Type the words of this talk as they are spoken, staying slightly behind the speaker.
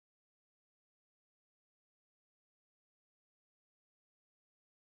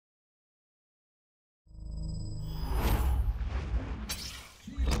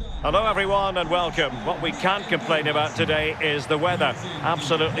Hello everyone and welcome. What we can't complain about today is the weather.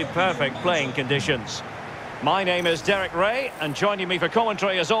 Absolutely perfect playing conditions. My name is Derek Ray and joining me for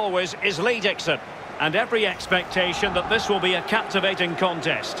commentary as always is Lee Dixon. And every expectation that this will be a captivating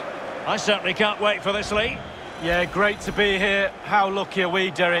contest. I certainly can't wait for this, Lee. Yeah, great to be here. How lucky are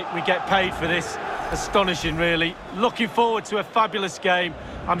we, Derek? We get paid for this. Astonishing, really. Looking forward to a fabulous game.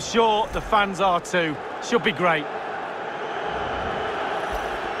 I'm sure the fans are too. Should be great.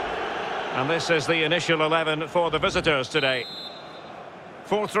 And this is the initial 11 for the visitors today.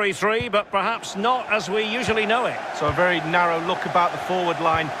 4-3-3, but perhaps not as we usually know it. So a very narrow look about the forward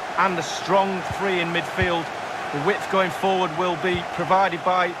line and a strong three in midfield. The width going forward will be provided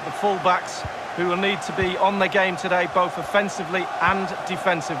by the full-backs, who will need to be on their game today, both offensively and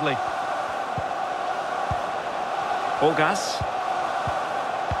defensively. Olgas.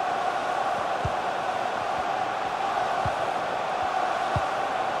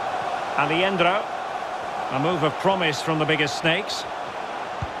 Alejandro. A move of promise from the biggest snakes.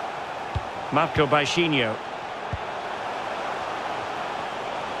 Marco Baixinho.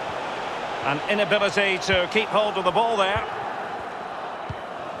 An inability to keep hold of the ball there.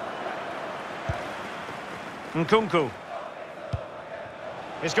 Nkunku.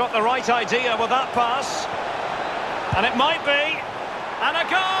 He's got the right idea with that pass. And it might be. And a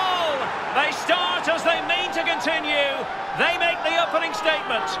goal! They start as they mean to continue. They make the opening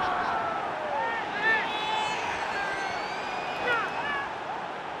statement.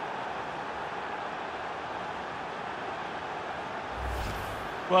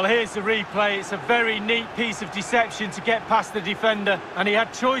 Well, here's the replay. It's a very neat piece of deception to get past the defender, and he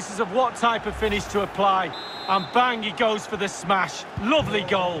had choices of what type of finish to apply. And bang, he goes for the smash. Lovely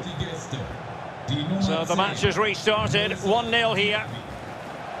goal. So the match has restarted. 1-0 here.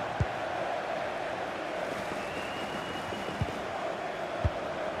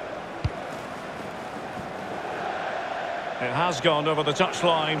 It has gone over the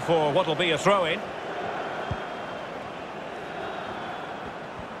touchline for what will be a throw-in.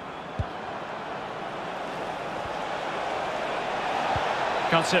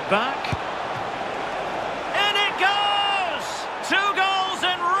 Cuts it back. And it goes! 2 goals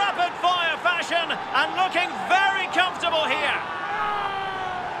in rapid-fire fashion and looking very comfortable here.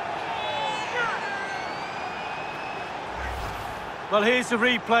 Well, here's the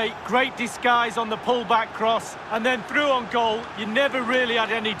replay. Great disguise on the pull-back cross and then through on goal. You never really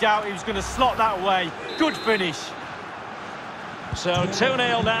had any doubt he was going to slot that away. Good finish. So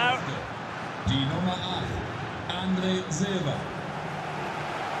 2-0 now. Silva.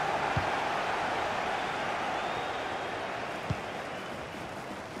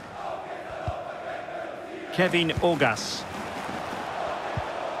 Kevin Olgas.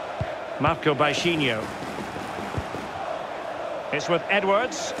 Marco Baixinho. It's with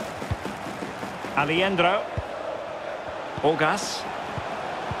Edwards. Alejandro. Olgas.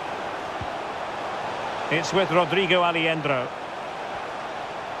 It's with Rodrigo Alejandro.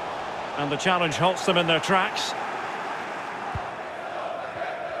 And the challenge halts them in their tracks.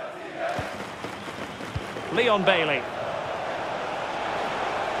 Leon Bailey.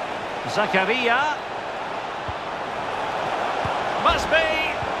 Zakaria. Must be.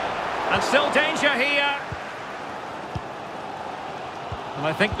 And still danger here. And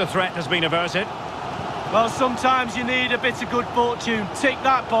I think the threat has been averted. Well, sometimes you need a bit of good fortune. Tick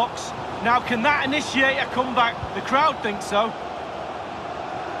that box. Now, can that initiate a comeback? The crowd thinks so.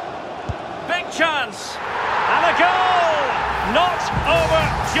 Big chance. And a goal! Not over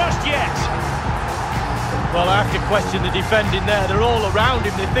just yet. Well, I have to question the defending there. They're all around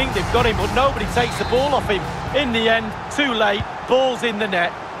him. They think they've got him, but nobody takes the ball off him. In the end, too late. Ball's in the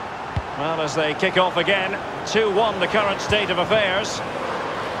net. Well, as they kick off again, 2-1 the current state of affairs.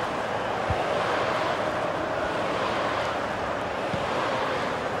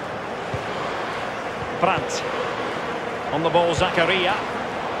 Brandt. On the ball, Zakaria.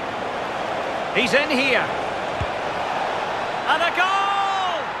 He's in here. And a goal!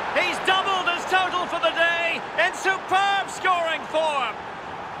 He's doubled his total for the day in superb scoring form.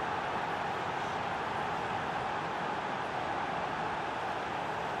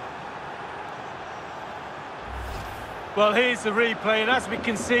 Well, here's the replay, and as we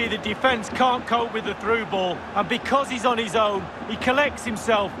can see, the defence can't cope with the through ball. And because he's on his own, he collects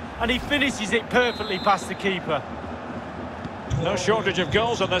himself, and he finishes it perfectly past the keeper. No shortage of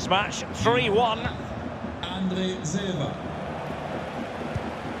goals in this match. 3-1. Silva.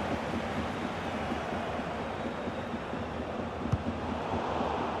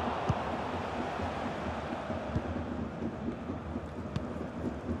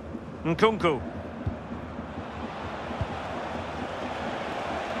 Nkunku.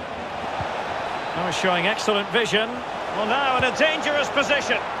 Showing excellent vision. Well, now in a dangerous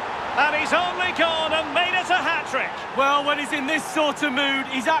position. And he's only gone and made it a hat-trick. Well, when he's in this sort of mood,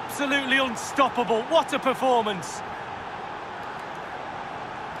 he's absolutely unstoppable. What a performance.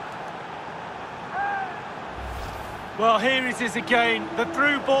 Well, here it is again. The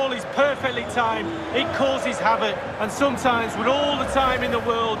through ball is perfectly timed. It causes havoc. And sometimes, with all the time in the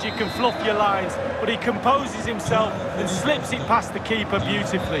world, you can fluff your lines. But he composes himself and slips it past the keeper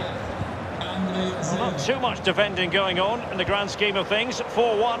beautifully. Well, not too much defending going on in the grand scheme of things.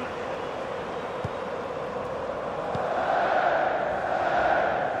 4-1.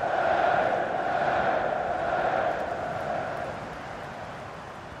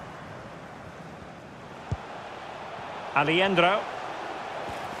 Alejandro.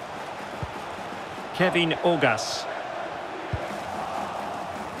 Kevin Ogas.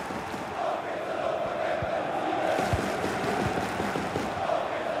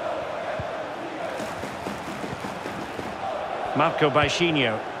 Marco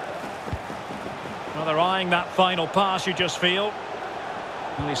Baixinho. Well, they're eyeing that final pass, you just feel.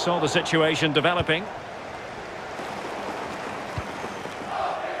 And he saw the situation developing.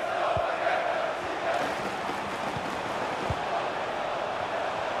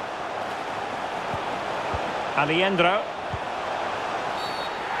 Alejandro.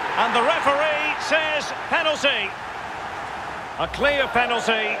 And the referee says penalty. A clear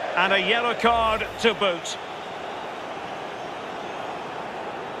penalty and a yellow card to boot.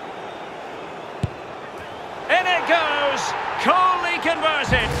 In it goes, coolly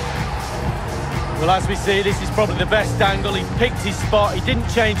converted. Well, as we see, this is probably the best angle. He picked his spot, he didn't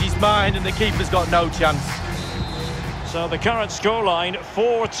change his mind, and the keeper's got no chance. So the current scoreline,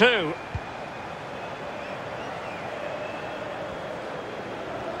 4-2.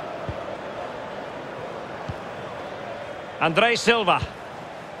 Andre Silva.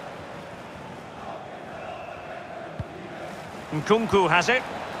 Nkunku has it.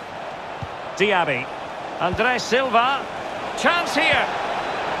 Diaby. Andre Silva. Chance here.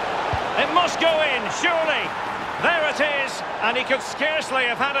 It must go in, surely. There it is. And he could scarcely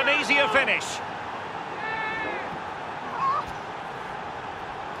have had an easier finish.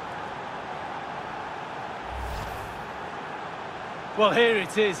 Well, here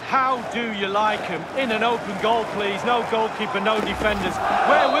it is. How do you like him? In an open goal, please. No goalkeeper, no defenders.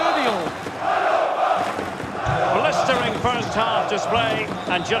 Where were they all? Blistering first half display.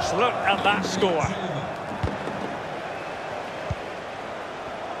 And just look at that score.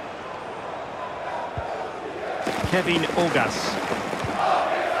 Kevin Ogas.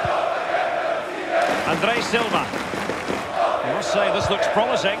 Andre Silva. I must say, this looks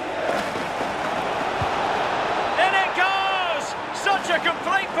promising. In it goes! Such a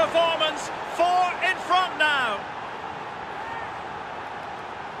complete performance. 4 in front now.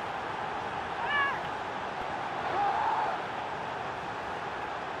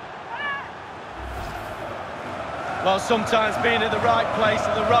 Well, sometimes being at the right place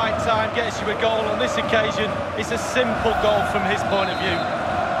at the right time gets you a goal. On this occasion, it's a simple goal from his point of view.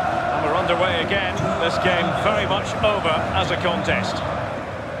 And we're underway again. This game very much over as a contest.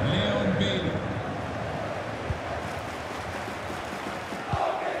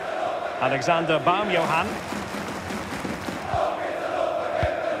 Alexander Baumjohann.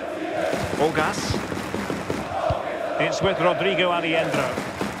 Ogas. It's with Rodrigo Alejandro.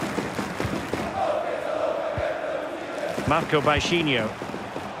 Marco Baixinho.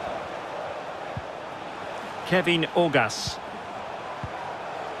 Kevin Ogas.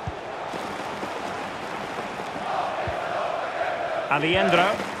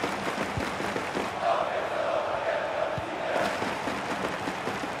 Alejandro.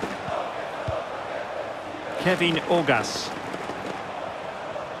 Kevin Ogas.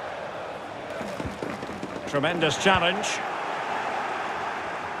 Tremendous challenge.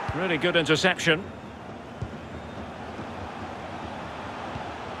 Really good interception.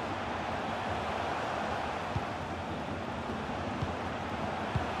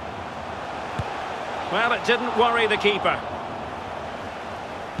 Well, it didn't worry the keeper.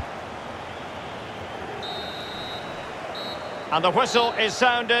 And the whistle is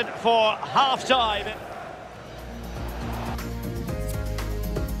sounded for half-time.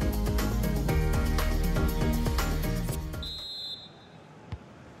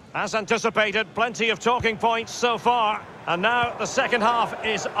 As anticipated, plenty of talking points so far. And now the second half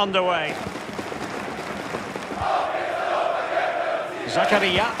is underway.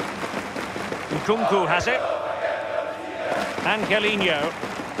 Zakaria. Nkunku has it. Angelino.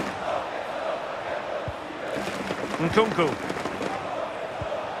 Nkunku.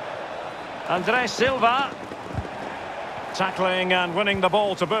 Andre Silva. Tackling and winning the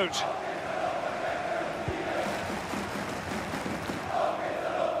ball to boot.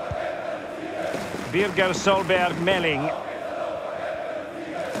 Birger Solberg Melling.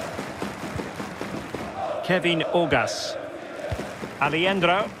 Kevin Ogas.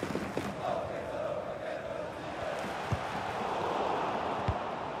 Aliendro.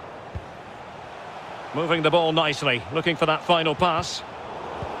 Moving the ball nicely, looking for that final pass.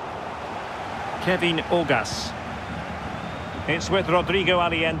 Kevin Ogas. It's with Rodrigo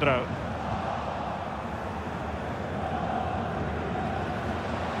Aliendro.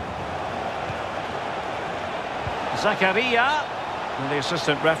 Zakaria. And the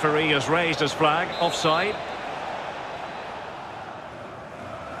assistant referee has raised his flag, offside.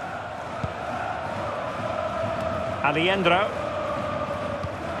 Aliendro.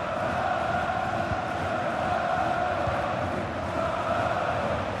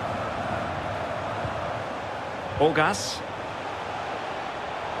 Ogas.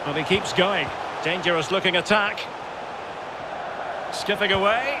 Well, he keeps going. Dangerous looking attack. Skipping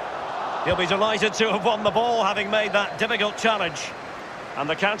away. He'll be delighted to have won the ball, having made that difficult challenge. And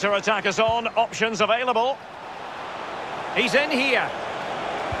the counter-attack is on. Options available. He's in here.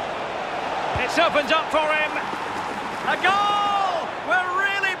 It's opened up for him. A goal! We're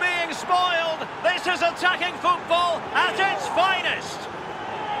really being spoiled. This is attacking football at its finest.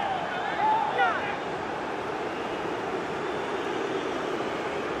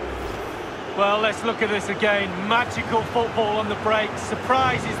 Well, let's look at this again. Magical football on the break.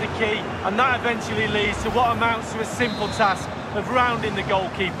 Surprise is the key, and that eventually leads to what amounts to a simple task of rounding the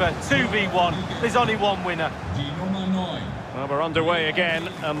goalkeeper. 2v1. There's only one winner. Well, we're underway again,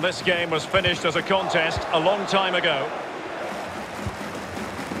 and this game was finished as a contest a long time ago.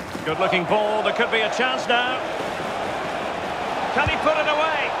 Good-looking ball. There could be a chance now. Can he put it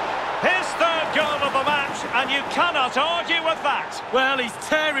away? His third goal of the match, and you cannot argue with that. Well, he's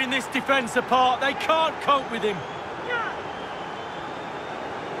tearing this defence apart. They can't cope with him.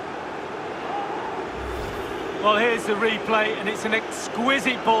 Well, here's the replay, and it's an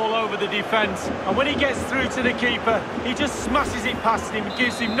exquisite ball over the defence. And when he gets through to the keeper, he just smashes it past him,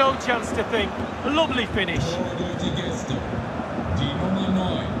 gives him no chance to think. A lovely finish.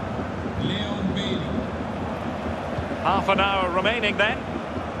 Half an hour remaining then.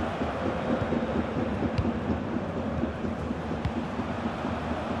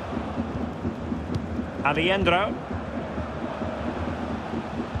 Aliendro.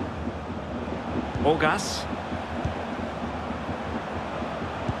 Ogas.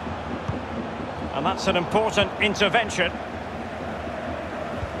 And that's an important intervention.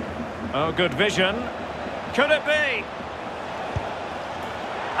 Oh, good vision. Could it be?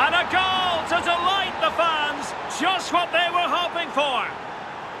 And a goal to delight the fans. Just what they were hoping for.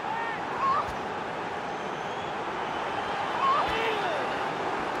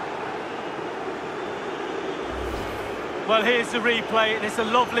 Well, here's the replay, and it's a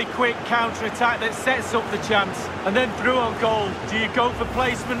lovely quick counter-attack that sets up the chance. And then through on goal, do you go for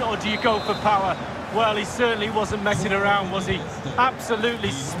placement or do you go for power? Well, he certainly wasn't messing around, was he?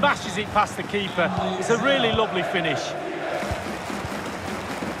 Absolutely smashes it past the keeper. It's a really lovely finish.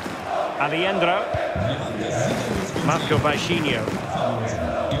 Aliendro. Marco Baixinho.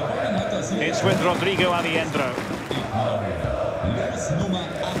 It's with Rodrigo Aliendro.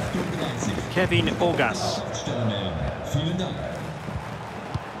 Kevin Ogas.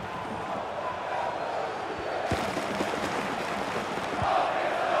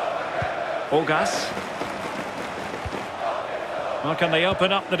 Ogas. Well, can they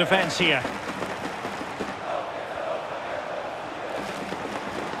open up the defence here?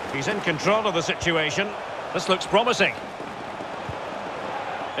 He's in control of the situation. This looks promising.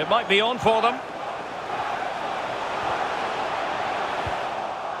 It might be on for them.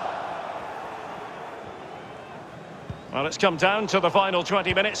 Well, it's come down to the final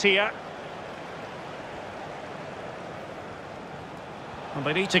 20 minutes here. And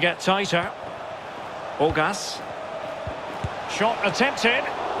they need to get tighter. Ogas. Shot attempted.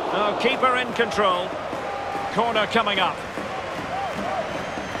 Oh, keeper in control. Corner coming up.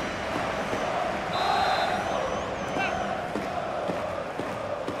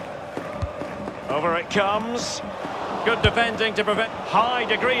 Over it comes. Good defending to prevent. High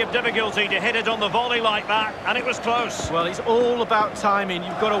degree of difficulty to hit it on the volley like that, and it was close. Well, it's all about timing.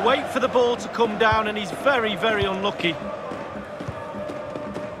 You've got to wait for the ball to come down, and he's very, very unlucky.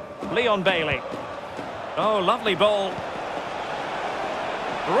 Leon Bailey. Oh, lovely ball.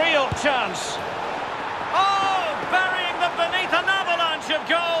 Real chance. Oh, burying them beneath an avalanche of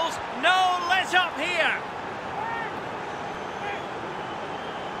goals. No let up here.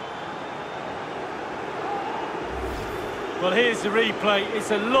 Well, here's the replay. It's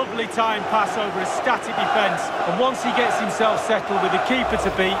a lovely time pass over a static defence. And once he gets himself settled with the keeper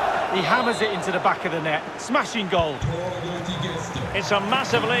to beat, He hammers it into the back of the net. Smashing goal. It's a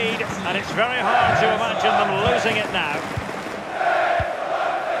massive lead, and it's very hard to imagine them losing it now.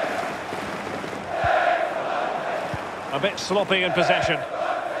 A bit sloppy in possession.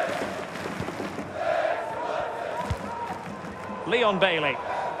 Leon Bailey.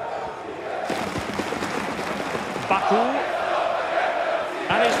 Baku.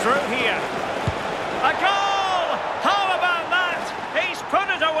 And he's through here. A goal! How about that? He's put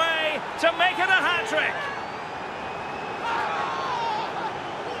it away to make it a hat-trick.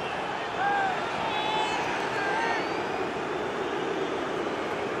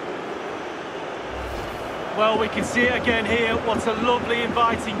 Well, we can see it again here. What a lovely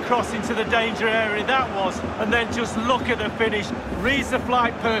inviting cross into the danger area that was. And then just look at the finish. Reads the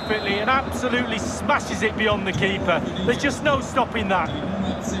flight perfectly and absolutely smashes it beyond the keeper. There's just no stopping that.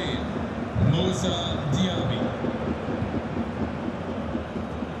 Diaby.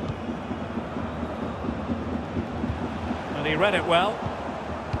 And he read it well.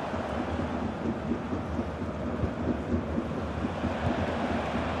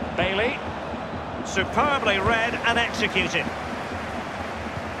 Bailey. Superbly read and executed.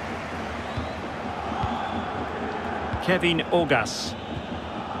 Kevin Ogas.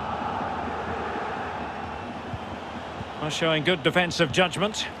 Showing good defensive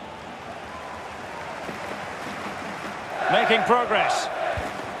judgment. Making progress.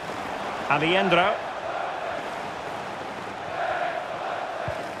 Alejandro.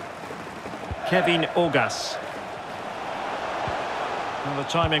 Kevin Ogas. Well, the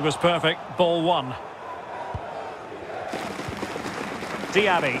timing was perfect. Ball one.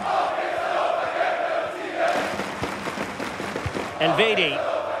 Diaby. Elvedi.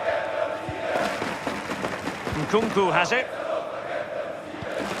 Nkunku has it.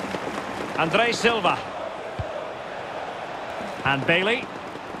 Silva. And Bailey.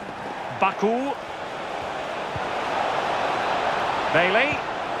 Baku. Bailey.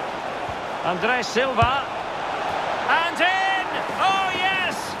 Silva. And in! Oh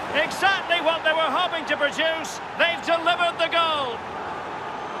yes! Exactly what they were hoping to produce. They've delivered the goal.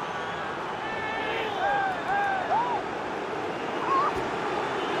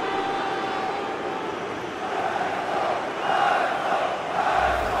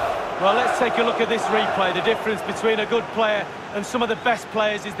 Well, let's take a look at this replay. The difference between a good player and some of the best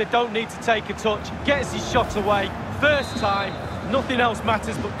players is they don't need to take a touch. Gets his shot away. First time, nothing else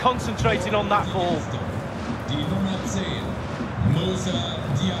matters but concentrating on that ball.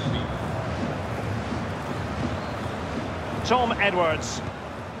 Tom Edwards.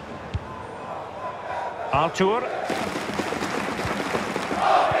 Artur.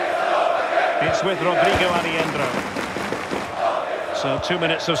 It's with Rodrigo Alejandro. So 2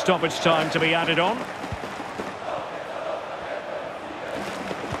 minutes of stoppage time to be added on.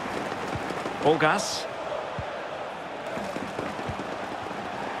 Ogas.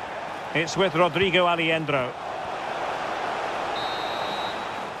 It's with Rodrigo Alejandro.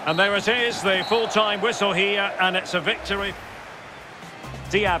 And there it is, the full-time whistle here, and it's a victory.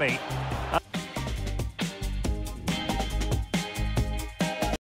 Diaby.